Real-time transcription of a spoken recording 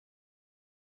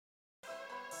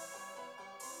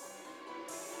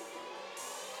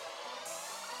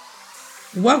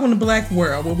Welcome to Black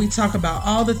World, where we talk about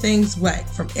all the things Black,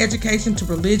 from education to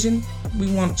religion. We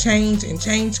want change, and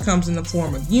change comes in the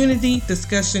form of unity,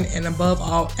 discussion, and above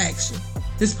all, action.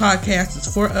 This podcast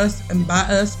is for us and by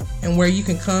us, and where you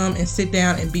can come and sit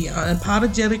down and be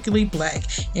unapologetically Black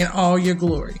in all your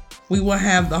glory. We will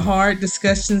have the hard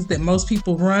discussions that most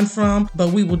people run from,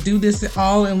 but we will do this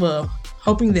all in love,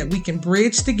 hoping that we can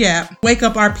bridge the gap, wake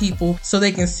up our people so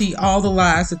they can see all the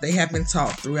lies that they have been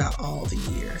taught throughout all the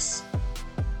years.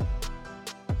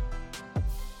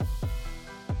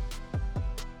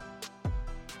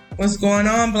 What's going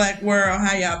on, Black World?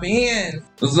 How y'all been?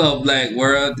 What's up, Black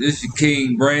World? This your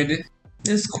King Brandon.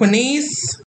 This is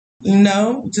Quinice.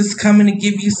 Just coming to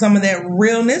give you some of that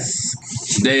realness.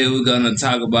 Today we're going to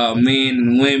talk about men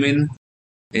and women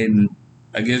and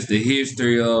I guess the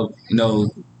history of,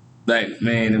 Black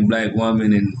man and Black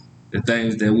woman and the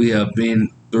things that we have been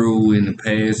through in the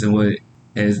past and what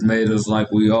has made us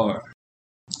like we are.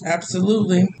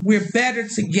 Absolutely. We're better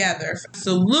together.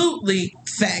 Absolutely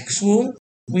factual.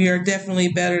 We are definitely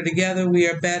better together. We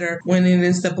are better when it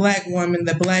is the Black woman,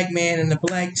 the Black man, and the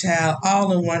Black child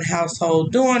all in one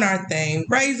household, doing our thing,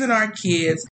 raising our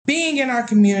kids, being in our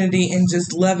community, and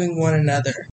just loving one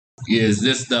another. Yes,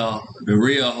 this the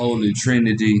real Holy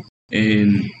Trinity.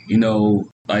 And,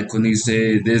 like when he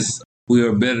said, we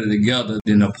are better together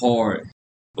than apart.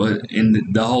 But in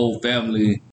the whole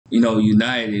family,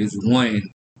 united is one.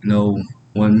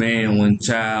 One man, one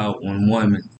child, one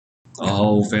woman, a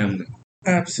whole family.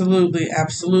 Absolutely.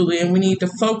 And we need to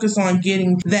focus on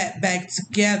getting that back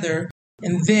together.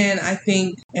 And then I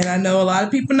think, and I know a lot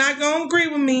of people not going to agree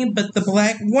with me, but the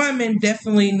Black woman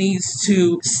definitely needs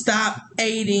to stop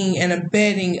aiding and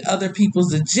abetting other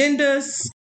people's agendas.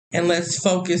 And let's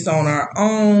focus on our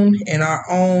own. And our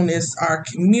own is our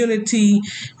community.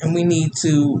 And we need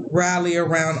to rally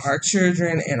around our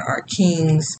children and our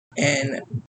kings and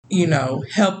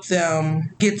help them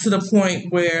get to the point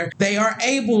where they are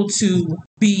able to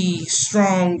be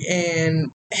strong and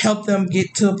help them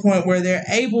get to a point where they're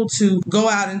able to go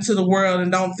out into the world and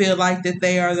don't feel like that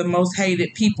they are the most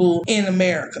hated people in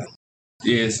America.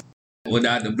 Yes.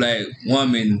 Without the Black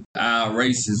woman, our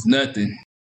race is nothing.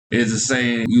 It's a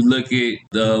saying, you look at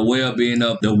the well-being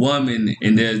of the woman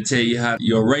and they'll tell you how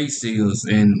your race is.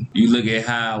 And you look at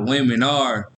how women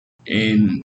are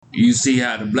and you see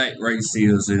how the Black race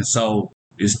is. And so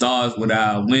it starts with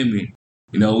our women.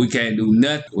 We can't do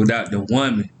nothing without the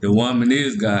woman. The woman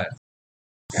is God.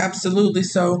 Absolutely.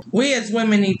 So we as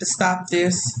women need to stop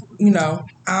this.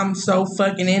 I'm so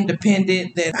fucking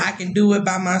independent that I can do it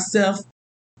by myself.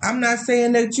 I'm not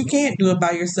saying that you can't do it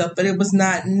by yourself, but it was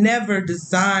never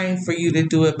designed for you to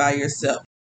do it by yourself.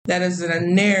 That is a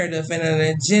narrative and an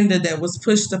agenda that was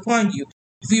pushed upon you.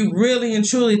 If you really and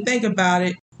truly think about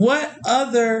it, what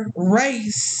other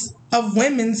race of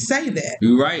women say that?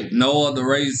 You're right. No other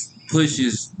race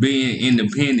pushes being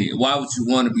independent. Why would you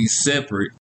want to be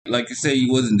separate? Like you said,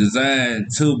 you wasn't designed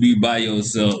to be by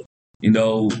yourself.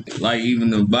 Like even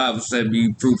the Bible said,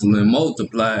 be fruitful and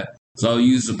multiply. So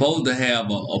you're supposed to have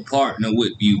a partner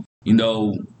with you.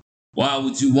 Why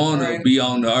would you want to be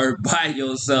on the earth by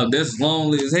yourself? That's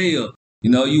lonely as hell.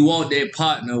 You want that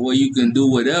partner where you can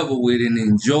do whatever with and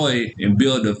enjoy it and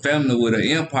build a family with an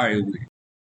empire with.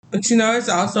 But it's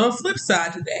also a flip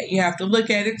side to that. You have to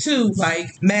look at it too, like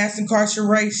mass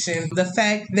incarceration, the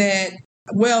fact that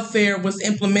welfare was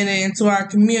implemented into our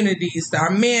communities.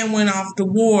 Our men went off to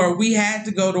war. We had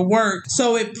to go to work.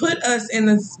 So it put us in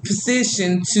a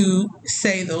position to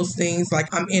say those things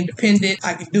like, I'm independent,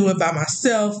 I can do it by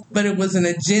myself. But it was an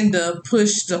agenda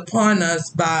pushed upon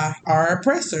us by our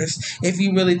oppressors. If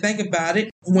you really think about it,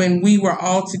 when we were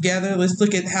all together, let's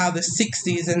look at how the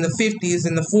 60s and the 50s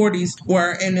and the 40s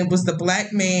were, and it was the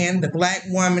Black man, the Black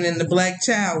woman, and the Black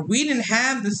child. We didn't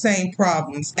have the same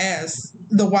problems as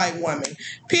the white woman.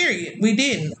 Period. We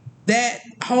didn't. That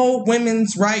whole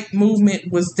women's right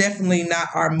movement was definitely not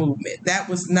our movement. That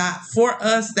was not for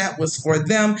us. That was for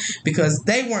them because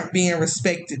they weren't being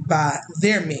respected by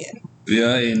their men.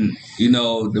 Yeah, and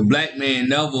the Black man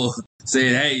never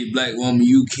said, hey, Black woman,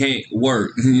 you can't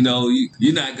work.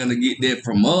 You're not going to get that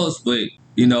from us. But,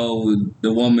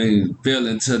 the woman fell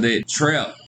into that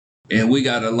trap. And we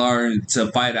got to learn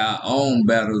to fight our own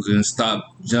battles and stop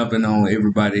jumping on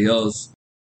everybody else,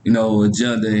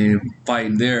 agenda and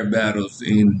fighting their battles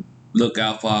and look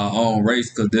out for our own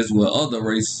race because that's what other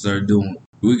races are doing.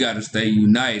 We got to stay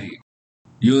united.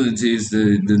 Unity is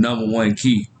the number one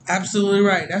key. Absolutely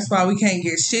right. That's why we can't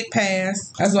get shit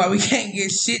passed. That's why we can't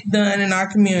get shit done in our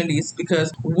communities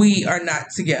because we are not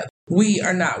together. We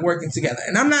are not working together.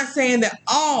 And I'm not saying that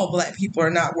all Black people are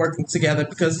not working together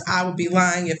because I would be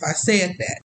lying if I said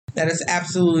that. That is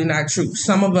absolutely not true.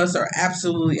 Some of us are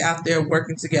absolutely out there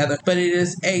working together, but it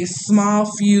is a small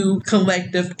few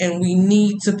collective, and we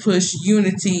need to push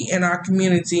unity in our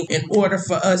community in order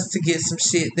for us to get some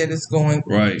shit that is going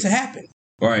to happen.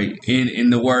 Right. In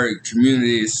the word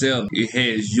community itself, it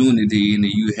has unity in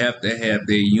it. You have to have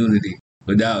that unity.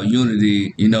 Without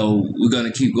unity, we're going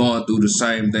to keep going through the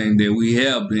same thing that we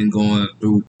have been going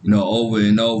through, over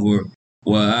and over.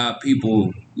 Well, our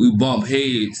people, we bump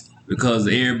heads because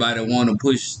everybody want to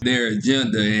push their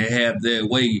agenda and have their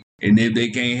way. And if they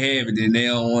can't have it, then they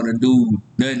don't want to do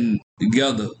nothing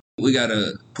together. We got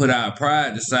to put our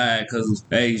pride aside because,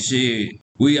 hey, shit,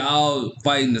 we all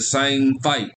fighting the same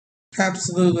fight.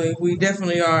 Absolutely. We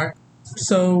definitely are.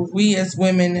 So we as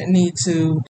women need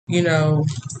to,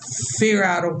 figure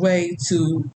out a way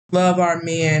to love our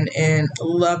men and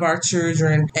love our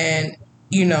children. And,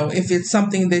 if it's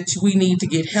something that we need to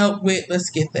get help with, let's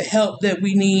get the help that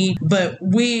we need. But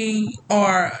we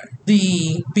are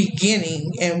the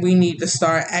beginning, and we need to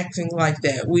start acting like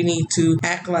that. We need to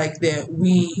act like that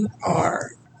we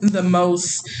are the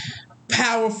most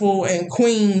powerful and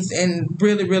queens, and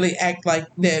really, really act like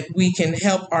that we can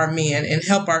help our men and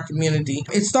help our community.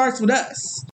 It starts with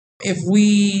us. If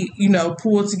we,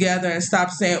 pull together and stop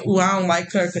saying, "Oh, I don't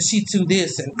like her because she too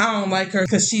this," and "I don't like her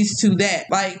because she's too that."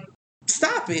 Like,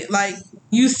 stop it. Like,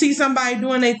 you see somebody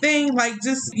doing their thing, like,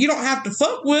 just, you don't have to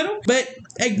fuck with them, but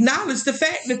acknowledge the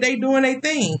fact that they doing their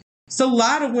thing. It's a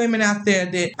lot of women out there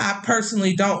that I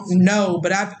personally don't know,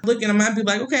 but I look at them, I'd be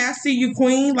like, okay, I see you,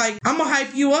 queen. Like, I'm going to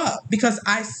hype you up because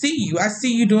I see you. I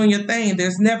see you doing your thing.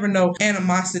 There's never no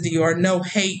animosity or no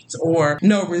hate or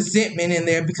no resentment in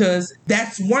there, because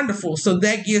that's wonderful. So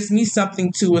that gives me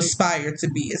something to aspire to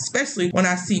be, especially when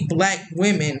I see Black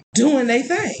women doing their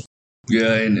thing.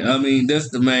 Yeah, and I mean, that's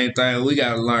the main thing. We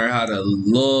got to learn how to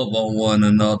love on one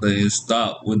another and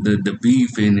stop with the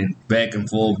beefing and back and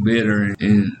forth bitter,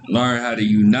 and learn how to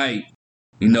unite.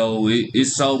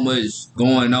 It's so much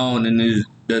going on in the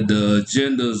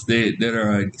agendas that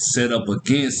are set up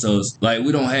against us. Like,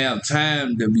 we don't have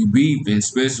time to be beefing,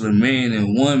 especially men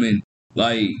and women.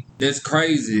 Like, that's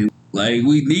crazy. Like,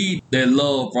 we need that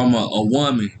love from a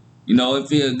woman. It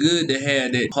feels good to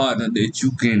have that partner that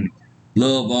you can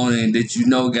love on and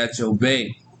that got your back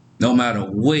no matter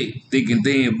what, thick and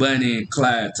thin, Bunny and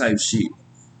Clyde type shit.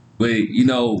 But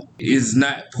it's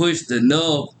not pushed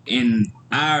enough in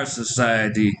our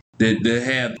society that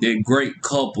have that great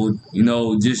couple,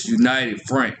 just united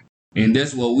front. And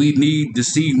that's what we need to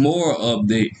see more of.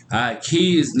 That our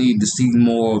kids need to see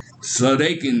more, so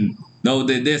they can know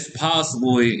that that's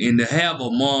possible, and to have a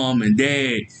mom and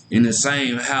dad in the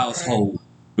same household,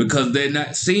 because they're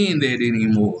not seeing that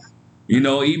anymore.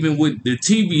 Even with the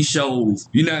TV shows,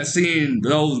 you're not seeing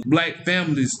those Black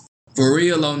families for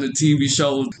real on the TV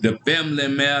shows, the Family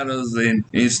Matters and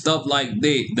stuff like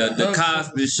that, the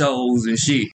Cosby shows and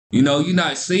shit. You're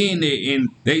not seeing it, and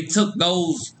they took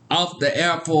those off the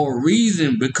air for a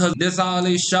reason, because that's all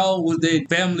they showed was that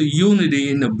family unity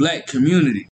in the Black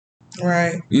community.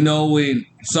 Right. And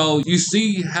so you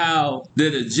see how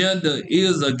that agenda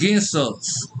is against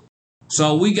us.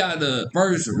 So we got to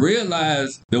first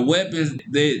realize the weapons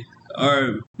that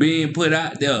are being put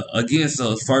out there against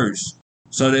us first,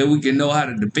 so that we can know how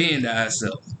to defend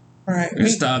ourselves. Right. And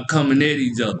start coming at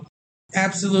each other.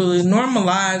 Absolutely.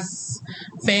 Normalize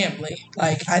family.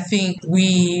 Like, I think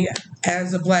we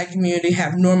as a Black community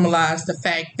have normalized the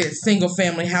fact that single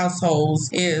family households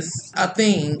is a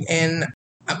thing. And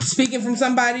I'm speaking from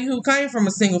somebody who came from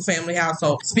a single family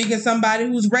household, speaking somebody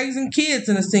who's raising kids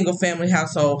in a single family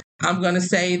household. I'm going to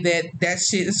say that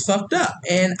shit is fucked up.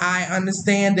 And I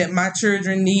understand that my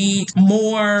children need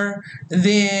more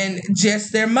than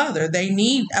just their mother. They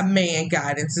need a man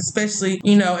guidance, especially,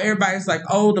 everybody's like,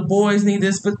 oh, the boys need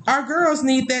this, but our girls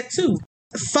need that too.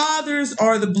 Fathers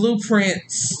are the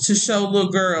blueprints to show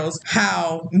little girls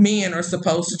how men are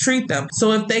supposed to treat them.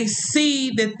 So if they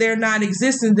see that they're not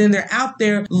existing, then they're out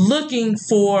there looking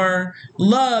for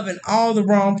love in all the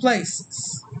wrong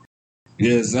places.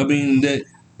 Yes, I mean, that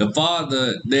the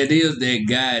father, that is their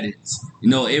guidance.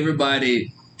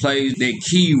 Everybody plays that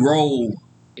key role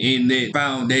in that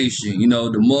foundation.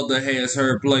 The mother has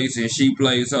her place and she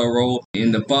plays her role,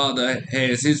 and the father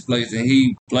has his place and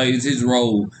he plays his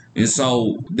role. And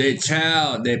so that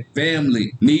child, that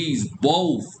family needs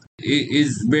both. It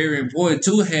is very important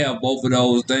to have both of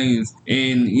those things.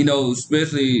 And,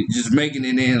 especially just making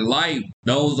it in life,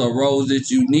 those are roles that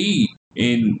you need.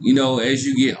 And, as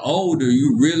you get older,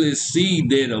 you really see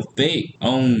that effect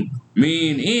on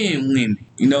men and women,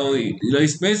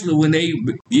 especially when they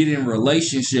get in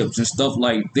relationships and stuff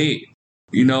like that.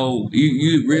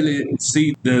 You really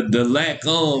see the lack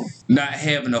of not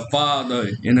having a father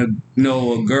in a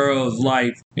girl's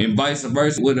life, and vice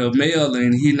versa with a male,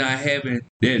 and he not having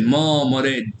that mom or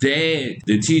that dad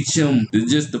to teach him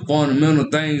just the fundamental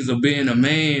things of being a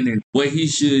man and what he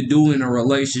should do in a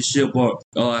relationship, or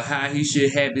how he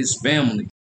should have his family.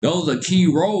 Those are key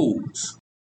roles.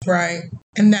 Right.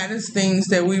 And that is things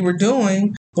that we were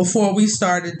doing before we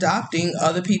started adopting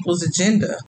other people's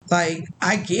agenda. Like,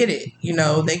 I get it.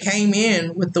 They came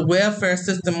in with the welfare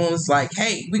system and was like,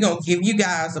 hey, we're going to give you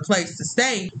guys a place to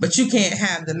stay, but you can't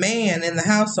have the man in the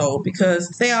household, because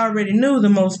they already knew the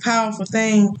most powerful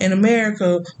thing in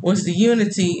America was the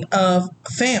unity of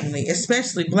family,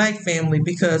 especially black family,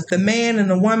 because the man and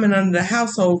the woman under the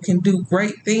household can do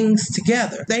great things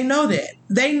together. They know that.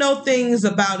 They know things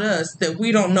about us that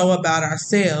we don't know about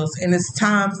ourselves, and it's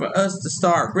time for us to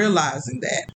start realizing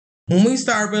that. When we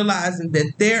start realizing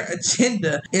that their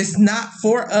agenda is not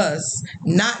for us,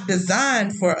 not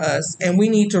designed for us, and we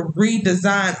need to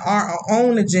redesign our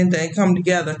own agenda and come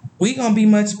together, we're going to be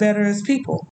much better as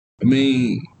people. I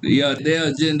mean, yeah,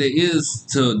 their agenda is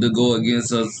to go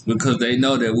against us because they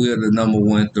know that we're the number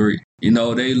 1-3.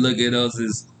 They look at us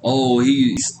as, oh,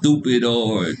 he's stupid,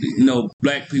 or,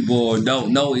 black people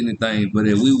don't know anything. But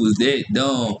if we was that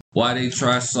dumb, why they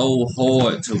try so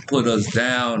hard to put us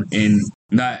down and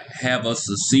not have us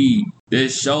succeed? That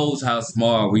shows how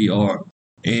smart we are.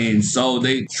 And so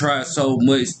they try so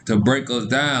much to break us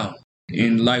down.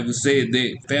 And like we said,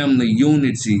 that family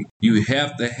unity, you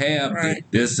have to have that.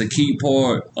 That's a key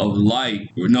part of life,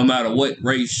 no matter what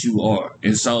race you are.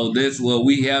 And so that's what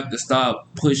we have to stop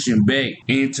pushing back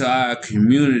into our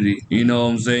community. You know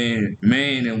what I'm saying?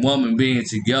 Man and woman being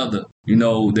together.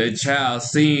 That child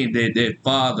seeing that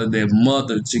father, that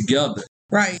mother together.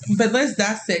 Right. But let's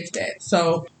dissect that.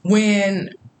 So when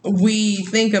we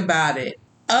think about it,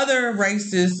 other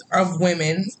races of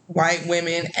women, white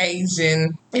women,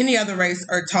 Asian, any other race,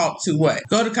 are taught to what?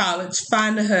 Go to college,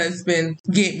 find a husband,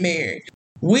 get married.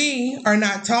 We are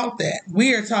not taught that.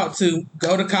 We are taught to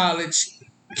go to college,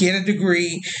 get a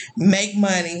degree, make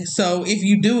money. So if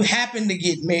you do happen to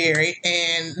get married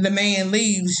and the man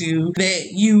leaves you,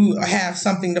 that you have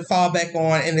something to fall back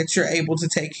on and that you're able to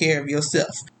take care of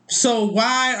yourself. So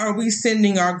why are we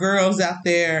sending our girls out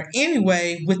there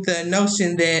anyway with the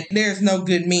notion that there's no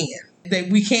good men, that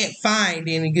we can't find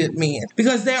any good men?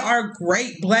 Because there are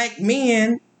great black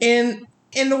men in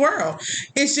the world.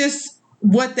 It's just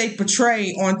what they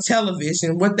portray on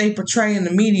television, what they portray in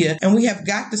the media, and we have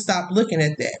got to stop looking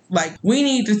at that. Like, we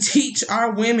need to teach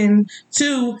our women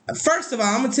to, first of all,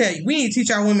 I'm going to tell you, we need to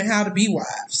teach our women how to be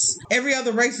wives. Every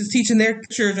other race is teaching their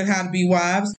children how to be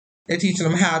wives. They're teaching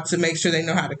them how to make sure they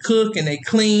know how to cook and they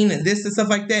clean and this and stuff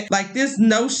like that. Like, this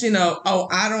notion of, oh,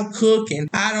 I don't cook and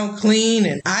I don't clean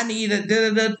and I need a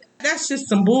da-da-da. That's just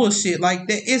some bullshit. Like,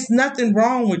 that, it's nothing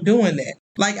wrong with doing that.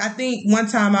 Like, I think one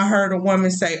time I heard a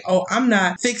woman say, oh, I'm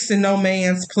not fixing no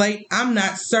man's plate. I'm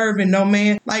not serving no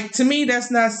man. Like, to me, that's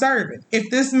not serving. If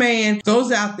this man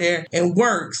goes out there and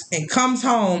works and comes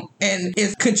home and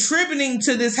is contributing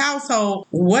to this household,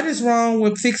 what is wrong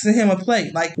with fixing him a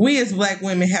plate? Like, we as black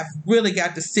women have really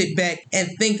got to sit back and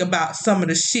think about some of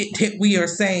the shit that we are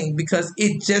saying, because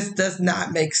it just does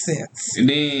not make sense. And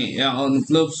then on the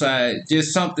flip side,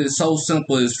 just something so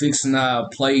simple as fixing our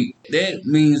plate, that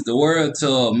means the world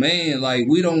to a man. Like,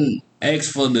 we don't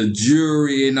ask for the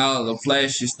jewelry and all the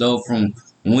flashy stuff from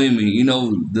women.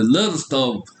 The little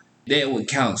stuff, that would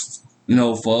count,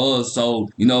 for us. So,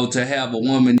 to have a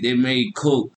woman that may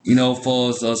cook, for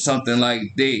us or something like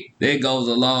that goes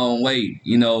a long way,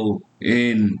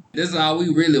 and that's all we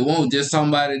really want. Just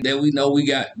somebody that we know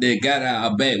that got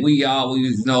our back. We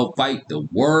always, fight the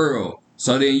world.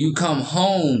 So then you come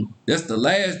home, that's the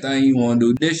last thing you want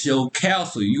to do. That's your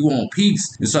castle. You want peace.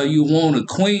 And so you want a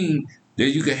queen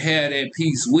that you can have that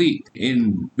peace with.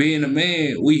 And being a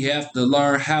man, we have to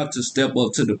learn how to step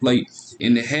up to the plate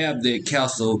and to have that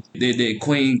castle that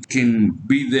queen can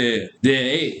be there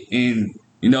at. And,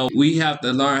 we have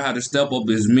to learn how to step up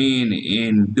as men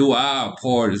and do our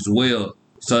part as well,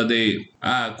 so that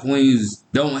our queens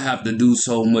don't have to do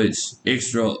so much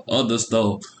extra other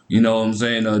stuff. You know what I'm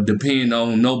saying? Depend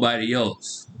on nobody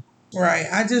else. Right.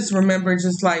 I just remember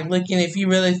just like looking, if you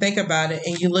really think about it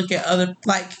and you look at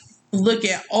look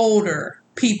at older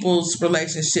people's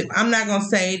relationship. I'm not going to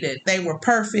say that they were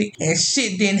perfect and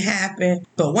shit didn't happen.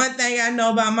 But one thing I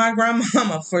know about my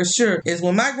grandmama for sure is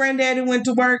when my granddaddy went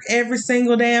to work every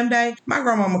single damn day, my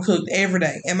grandmama cooked every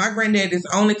day. And my granddaddy's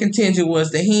only contingent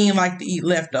was that he didn't like to eat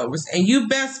leftovers. And you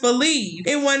best believe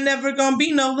it wasn't never going to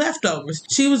be no leftovers.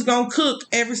 She was going to cook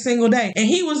every single day. And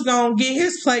he was going to get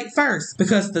his plate first.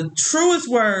 Because the truest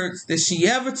words that she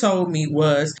ever told me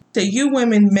was that you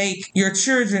women make your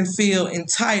children feel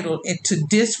entitled and to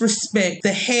disrespect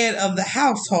the head of the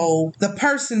household, the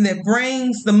person that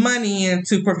brings the money in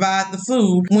to provide the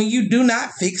food, when you do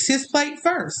not fix his plate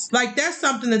first. Like, that's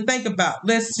something to think about.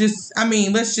 Let's just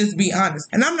be honest.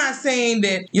 And I'm not saying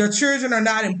that your children are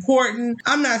not important.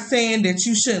 I'm not saying that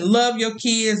you shouldn't love your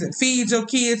kids and feed your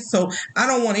kids. So I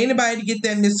don't want anybody to get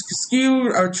that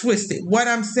misconstrued or twisted. What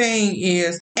I'm saying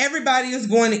is everybody is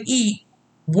going to eat.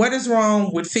 What is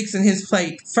wrong with fixing his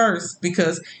plate first?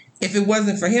 Because if it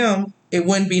wasn't for him, it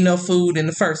wouldn't be no food in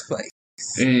the first place.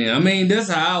 And I mean, that's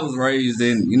how I was raised.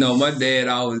 And, my dad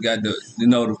always got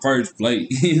the first plate,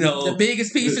 The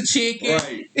biggest piece of chicken.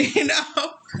 Right.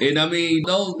 And I mean,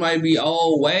 those might be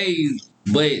old ways,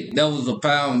 but that was a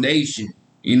foundation.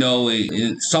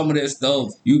 And some of that stuff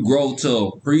you grow to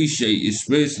appreciate,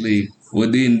 especially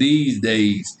within these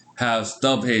days, how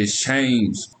stuff has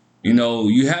changed.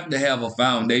 You have to have a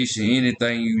foundation in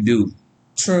anything you do.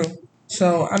 True.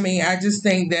 So, I just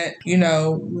think that,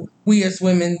 we as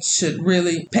women should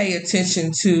really pay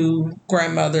attention to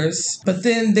grandmothers. But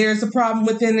then there's a problem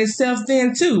within itself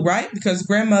then too, right? Because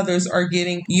grandmothers are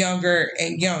getting younger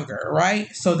and younger,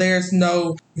 right? So there's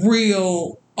no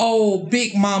real old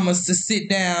big mamas to sit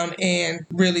down and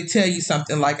really tell you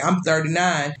something. Like, I'm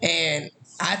 39 and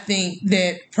I think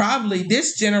that probably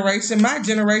this generation, my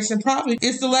generation, probably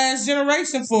is the last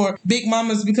generation for big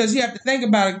mamas, because you have to think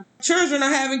about it. Children are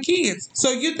having kids.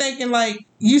 So you're thinking like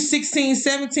you 16,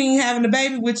 17 having a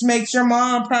baby, which makes your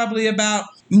mom probably about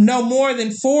no more than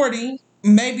 40,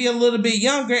 maybe a little bit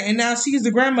younger. And now she's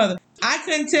a grandmother. I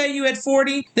couldn't tell you at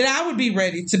 40 that I would be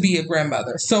ready to be a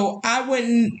grandmother. So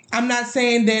I'm not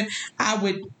saying that I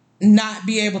would not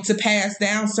be able to pass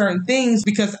down certain things,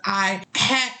 because I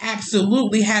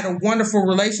absolutely had a wonderful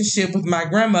relationship with my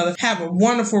grandmother, have a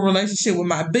wonderful relationship with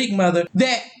my big mother,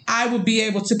 that I would be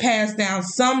able to pass down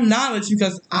some knowledge,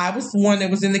 because I was the one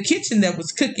that was in the kitchen that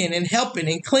was cooking and helping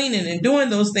and cleaning and doing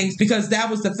those things, because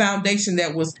that was the foundation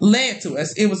that was led to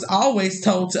us. It was always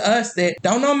told to us that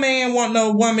don't no man want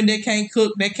no woman that can't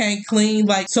cook, that can't clean.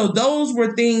 So those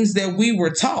were things that we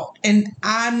were taught. And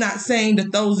I'm not saying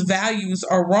that those values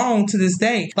are wrong to this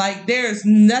day. There's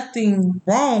nothing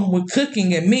wrong with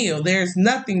cooking a meal. There's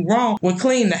nothing wrong with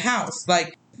cleaning the house.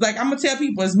 Like I'm going to tell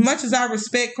people, as much as I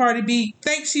respect Cardi B,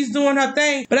 think she's doing her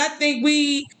thing, but I think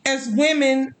we as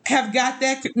women have got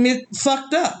that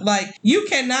fucked up. You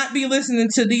cannot be listening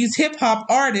to these hip hop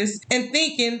artists and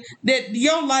thinking that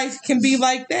your life can be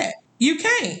like that. You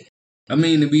can't. I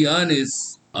mean, to be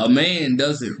honest, a man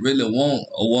doesn't really want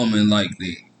a woman like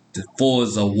that for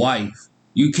as a wife.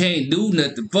 You can't do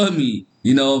nothing for me.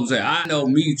 You know what I'm saying? I know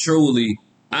me truly,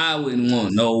 I wouldn't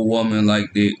want no woman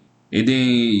like that. And then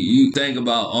you think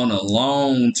about on a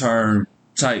long-term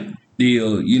type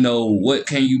deal, what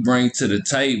can you bring to the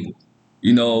table?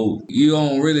 You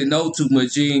don't really know too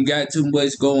much. You ain't got too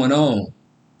much going on.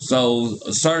 So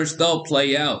certain stuff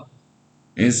play out.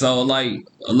 And so,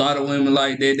 a lot of women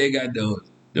like that, they got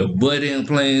the butt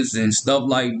implants and stuff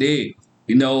like that.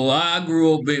 I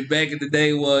grew up back in the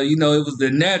day where, it was the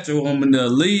natural woman, the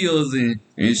Aaliyahs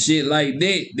and shit like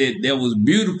that was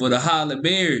beautiful, the Halle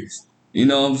Berrys. You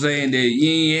know what I'm saying? That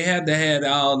you ain't have to have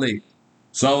all that.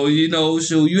 So, you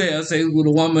have sex with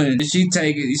a woman and she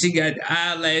got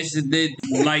eyelashes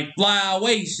that fly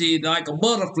away shit like a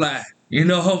butterfly. You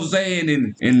know what I'm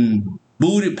saying? And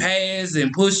booty pads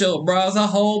and push-up bras, her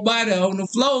whole body on the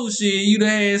floor, shit. You done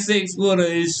had sex with her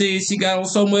and shit. She got on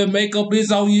so much makeup,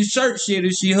 it's on your shirt, shit,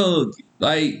 and she hugged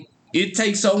you. It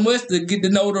takes so much to get to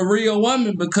know the real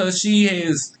woman, because she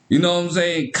has,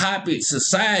 copied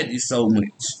society so much.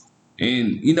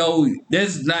 And,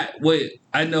 that's not what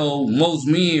I know most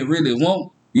men really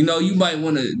want. You might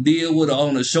want to deal with her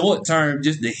on a short term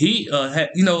just to hit or,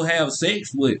 have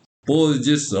sex with. Or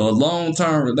just a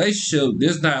long-term relationship.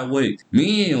 That's not what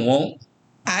men want.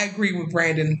 I agree with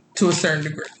Brandon to a certain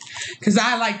degree, because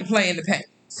I like to play in the paint.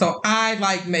 So I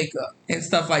like makeup and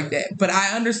stuff like that. But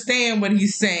I understand what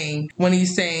he's saying when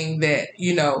he's saying that,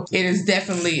 it is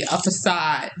definitely a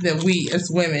facade that we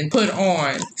as women put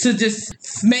on to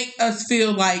just make us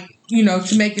feel like,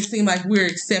 to make it seem like we're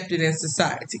accepted in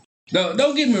society.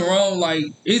 Don't get me wrong. Like,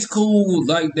 it's cool,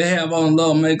 like, to have on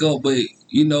love makeup, but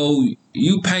you know,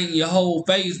 you paint your whole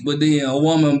face, but then a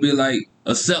woman be like,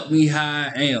 accept me how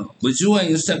I am. But you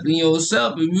ain't accepting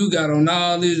yourself if you got on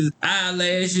all these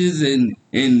eyelashes and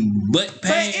butt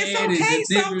pads. But it's okay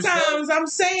sometimes. I'm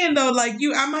saying though, like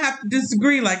I'm gonna have to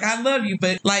disagree. Like I love you,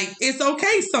 but like it's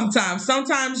okay sometimes.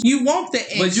 Sometimes you want the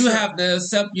extra. But you have to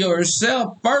accept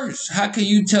yourself first. How can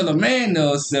you tell a man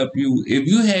to accept you if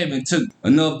you haven't took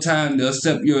enough time to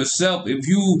accept yourself? If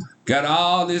you got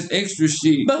all this extra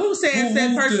shit. But who says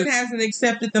that person hasn't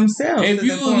accepted themselves? If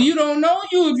you don't know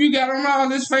you if you got on all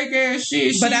this fake ass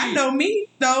shit. But I know me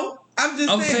though.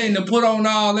 I'm saying to put on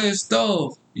all that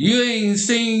stuff. You ain't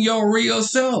seen your real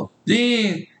self.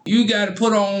 Then you got to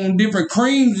put on different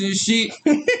creams and shit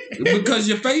because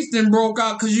your face then broke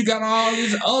out because you got all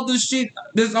this other shit.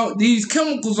 These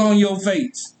chemicals on your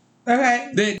face.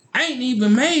 Okay. That ain't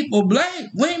even made for black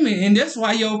women, and that's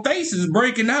why your face is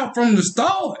breaking out from the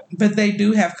start. But they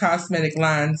do have cosmetic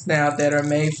lines now that are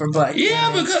made for black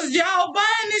women. Because y'all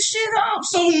buying this shit up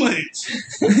so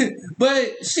much.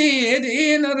 But shit, at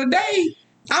the end of the day,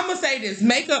 I'm going to say this.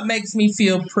 Makeup makes me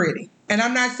feel pretty. And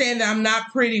I'm not saying that I'm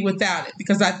not pretty without it,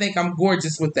 because I think I'm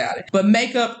gorgeous without it. But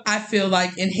makeup, I feel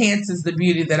like, enhances the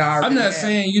beauty that I already have. I'm not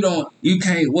saying you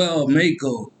can't wear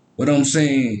makeup. But I'm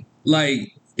saying,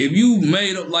 like, if you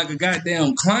made up like a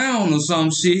goddamn clown or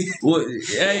some shit, well,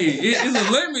 hey, it's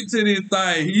a limit to this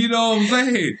thing. You know what I'm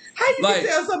saying? How you can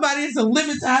tell somebody it's a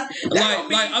limit to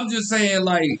like I'm just saying,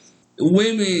 like,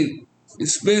 women,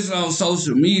 especially on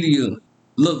social media,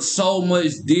 look so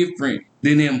much different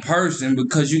than in person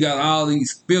because you got all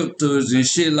these filters and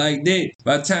shit like that.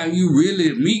 By the time you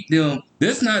really meet them,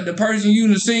 that's not the person you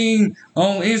done seen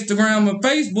on Instagram or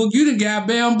Facebook. You done got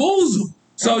bamboozled.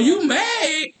 So you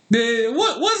mad that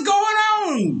what's going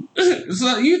on?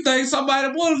 So you think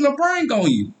somebody pulling a prank on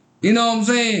you. You know what I'm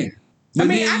saying? But I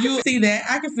mean, I can see that.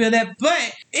 I can feel that.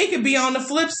 But it could be on the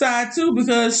flip side, too,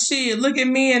 because, shit, look at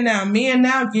men now. Men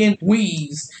now getting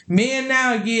weaves. Men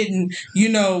now getting,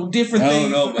 different things. I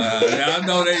don't know, man. I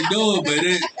know they do it,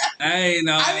 but I ain't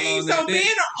know. I mean, so men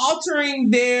are altering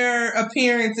their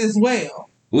appearance as well.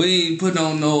 We ain't putting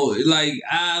on no, like,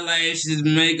 eyelashes,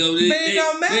 makeup. But it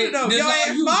don't matter, though. Your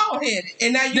ass bald-headed.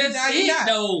 And now you're not.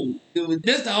 Though.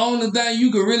 That's the only thing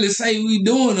you can really say we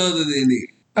doing other than it.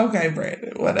 Okay,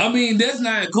 Brandon, whatever. I mean, that's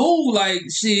not cool, like,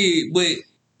 shit, but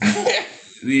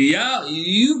y'all,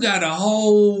 you got a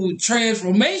whole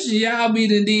transformation y'all be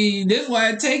the did. That's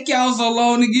why it take y'all so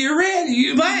long to get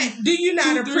ready. But do you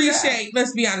not appreciate,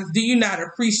 let's be honest, do you not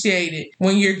appreciate it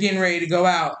when you're getting ready to go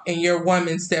out and your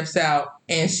woman steps out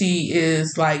and she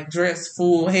is, like, dressed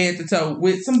full head to toe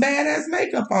with some badass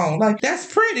makeup on? Like, that's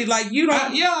pretty. Like, you don't...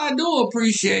 I do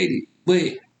appreciate it.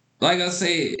 But, like I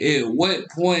said, at what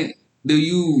point do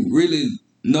you really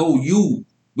know you?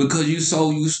 Because you so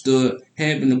used to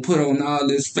having to put on all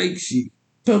this fake shit.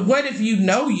 But what if you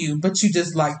know you, but you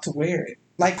just like to wear it?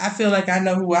 Like, I feel like I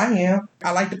know who I am.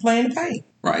 I like to play in the paint.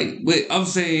 Right. But I'm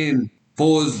saying,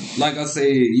 like I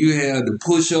said, you have the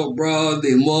push-up bra,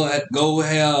 then go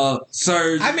have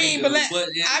surgery. Okay. And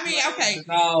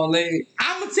all that.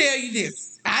 I'm going to tell you this.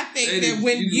 I think that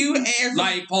when you as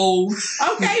light pose.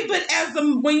 Okay, but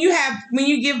when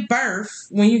you give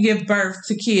birth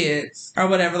to kids or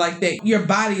whatever like that, your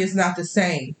body is not the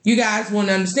same. You guys want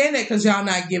to understand that because y'all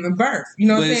not giving birth. You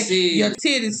know what I'm saying? Your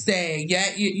titties sag.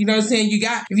 Yeah, you know what I'm saying?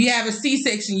 If you have a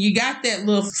C-section, you got that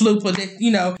little flooper that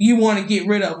you want to get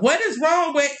rid of. What is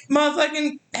wrong with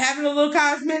motherfucking having a little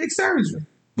cosmetic surgery?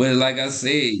 But like I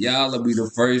said, y'all will be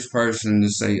the first person to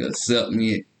say accept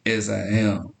me as I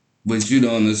am. But you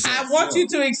don't accept. I want you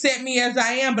to accept me as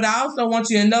I am, but I also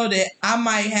want you to know that I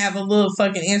might have a little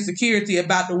fucking insecurity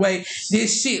about the way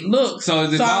this shit looks. So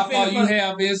is it my fault you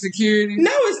have insecurity? No,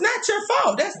 it's not your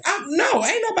fault. No,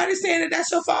 ain't nobody saying that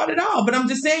that's your fault at all. But I'm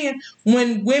just saying,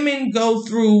 when women go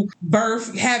through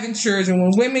birth, having children,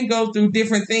 when women go through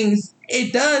different things,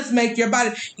 it does make your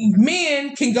body...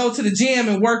 Men can go to the gym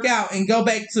and work out and go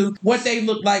back to what they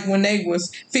looked like when they was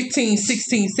 15,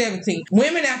 16, 17.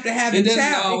 Women, after having a child... It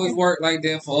doesn't always work like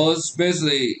that for us,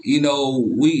 especially,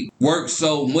 we work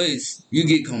so much, you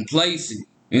get complacent.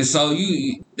 And so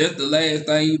that's the last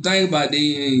thing you think about. Then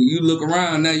you look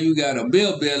around, now you got a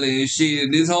bill belly and shit,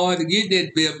 and it's hard to get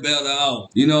that bill belly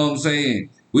off. You know what I'm saying?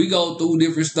 We go through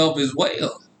different stuff as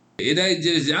well. It ain't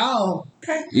just y'all.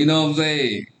 Okay. You know what I'm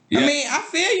saying? Yeah. I mean, I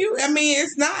feel you. I mean,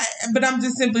 it's not, but I'm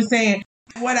just simply saying,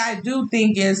 what I do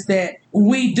think is that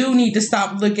we do need to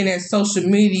stop looking at social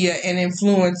media and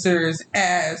influencers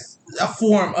as a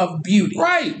form of beauty.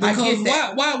 Right. Because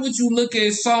why would you look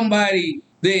at somebody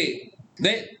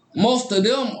that most of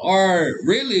them are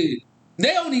really, they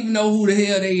don't even know who the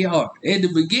hell they are at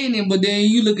the beginning. But then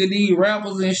you look at these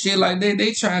rappers and shit like that,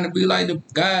 they trying to be like the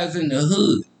guys in the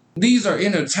hood. These are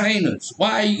entertainers.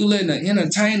 Why are you letting an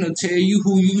entertainer tell you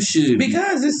who you should be?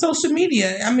 Because it's social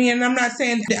media. I mean, and I'm not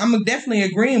saying that, I'm definitely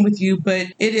agreeing with you, but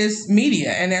it is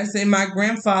media. And as my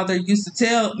grandfather used to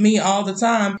tell me all the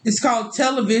time, it's called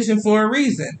television for a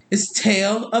reason. It's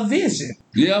television.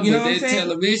 Yeah, You know but what I'm that saying?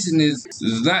 television is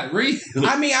not real.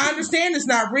 I mean, I understand it's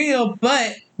not real,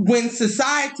 but when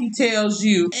society tells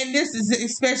you, and this is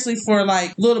especially for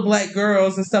like little black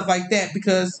girls and stuff like that,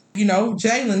 because, you know,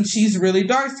 Jalen, she's really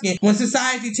dark skinned. When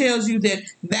society tells you that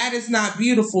that is not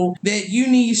beautiful, that you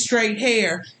need straight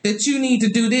hair, that you need to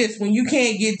do this, when you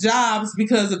can't get jobs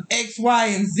because of X, Y,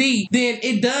 and Z, then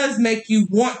it does make you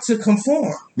want to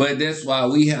conform. But that's why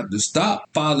we have to stop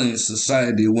following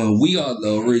society when we are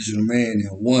the original man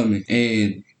and woman.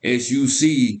 And as you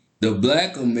see, the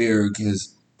black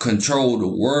Americans control the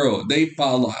world. They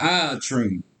follow our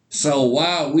trend. So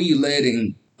why are we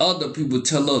letting other people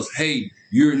tell us, hey,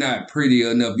 you're not pretty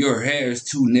enough, your hair is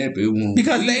too nappy? When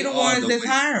because they the ones that's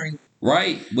hiring.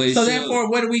 Right. But so therefore,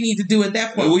 what do we need to do at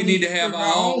that point? We need to have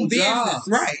our own job.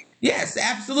 Right. Yes,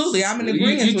 absolutely. I'm in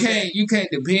agreement with that. You can't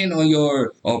depend on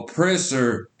your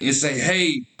oppressor and say,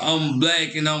 hey, I'm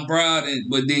black and I'm proud,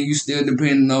 but then you still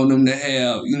depending on them to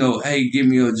have, you know, hey, give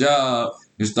me a job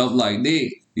and stuff like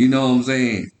that. You know what I'm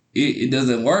saying? It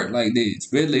doesn't work like that,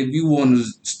 especially if you want to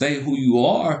stay who you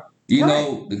are, you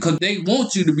know, because they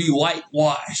want you to be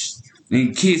whitewashed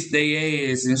and kiss their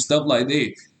ass and stuff like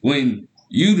that. When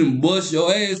you done bust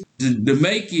your ass to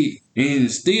make it,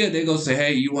 and still they gonna say,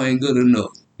 hey, you ain't good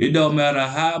enough. It don't matter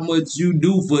how much you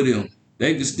do for them.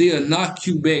 They can still knock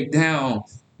you back down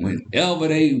whenever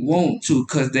they want to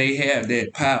because they have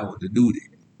that power to do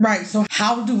that. Right. So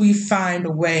how do we find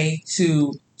a way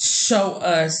to show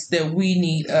us that we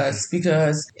need us?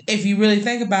 Because if you really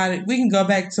think about it, we can go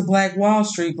back to Black Wall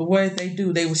Street, but what did they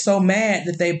do? They were so mad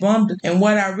that they bummed it. And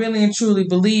what I really and truly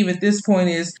believe at this point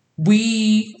is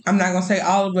I'm not going to say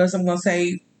all of us, I'm going to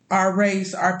say our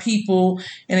race, our people,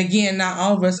 and again, not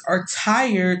all of us are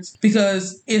tired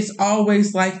because it's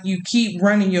always like you keep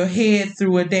running your head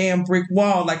through a damn brick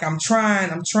wall. Like I'm trying.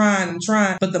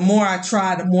 But the more I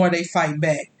try, the more they fight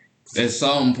back. At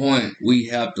some point, we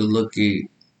have to look at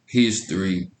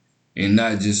history and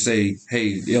not just say,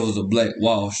 hey, there was a Black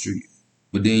Wall Street.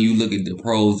 But then you look at the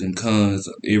pros and cons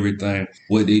of everything,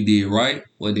 what they did right,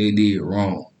 what they did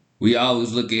wrong. We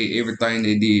always look at everything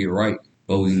they did right,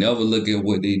 but we never look at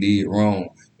what they did wrong.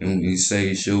 And we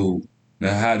say, sure,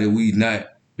 now how did we not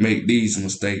make these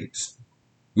mistakes?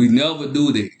 We never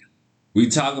do that. We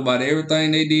talk about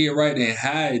everything they did right and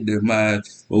hide their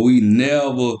minds, but we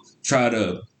never try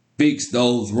to fix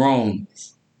those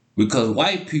wrongs. Because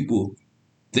white people,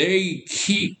 they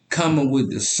keep coming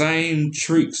with the same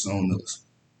tricks on us.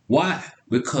 Why?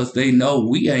 Because they know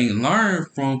we ain't learned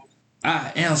from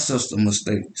our ancestor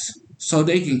mistakes. So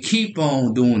they can keep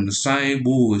on doing the same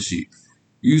bullshit.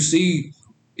 You see,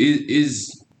 it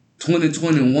is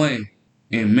 2021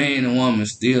 and man and woman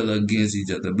still against each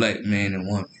other, black man and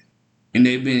woman. And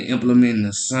they've been implementing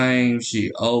the same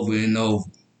shit over and over.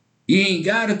 You ain't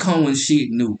gotta come with shit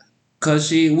new. Cause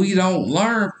shit, we don't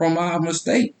learn from our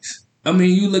mistakes. I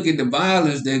mean, you look at the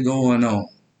violence that's going on.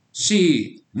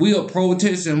 Shit, we are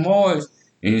protesting March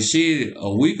and shit,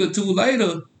 a week or two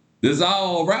later, that's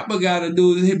all a rapper gotta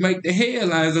do is make the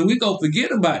headlines and we gonna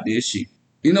forget about this shit.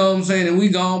 You know what I'm saying? And we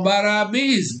gone about our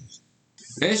business.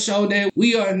 That show that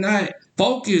we are not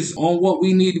focused on what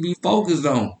we need to be focused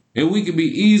on. And we can be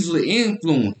easily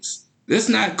influenced. That's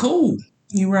not cool.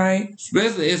 You right.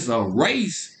 Especially it's a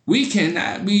race. We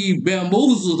cannot be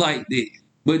bamboozled like that.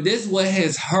 But that's what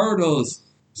has hurt us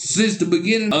since the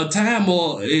beginning of time,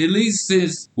 or at least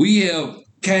since we have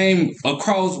came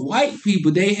across white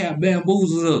people. They have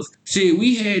bamboozled us. Shit,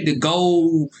 we had the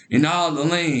gold and all the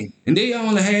land. And they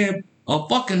only had a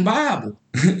fucking Bible.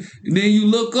 Then you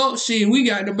look up, shit, we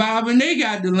got the Bible and they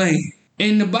got the land.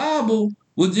 And the Bible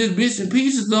was just bits and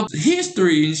pieces of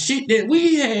history and shit that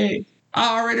we had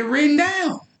already written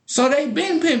down. So they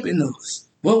been pimping us.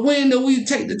 But when do we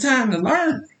take the time to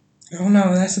learn? I don't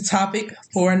know. That's a topic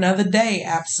for another day.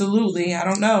 Absolutely. I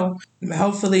don't know.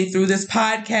 Hopefully through this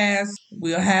podcast,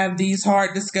 we'll have these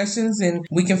hard discussions and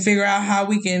we can figure out how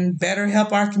we can better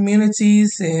help our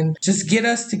communities and just get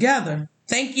us together.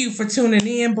 Thank you for tuning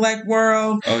in, Black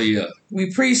World. Oh, yeah. We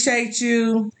appreciate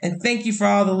you and thank you for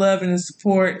all the love and the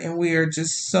support. And we are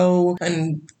just so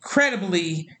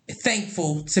incredibly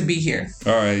thankful to be here.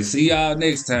 All right. See y'all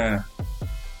next time.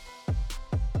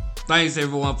 Thanks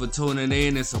everyone for tuning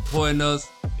in and supporting us.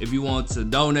 If you want to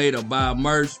donate or buy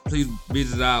merch, please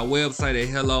visit our website at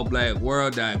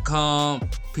helloblackworld.com.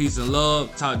 Peace and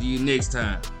love. Talk to you next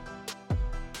time.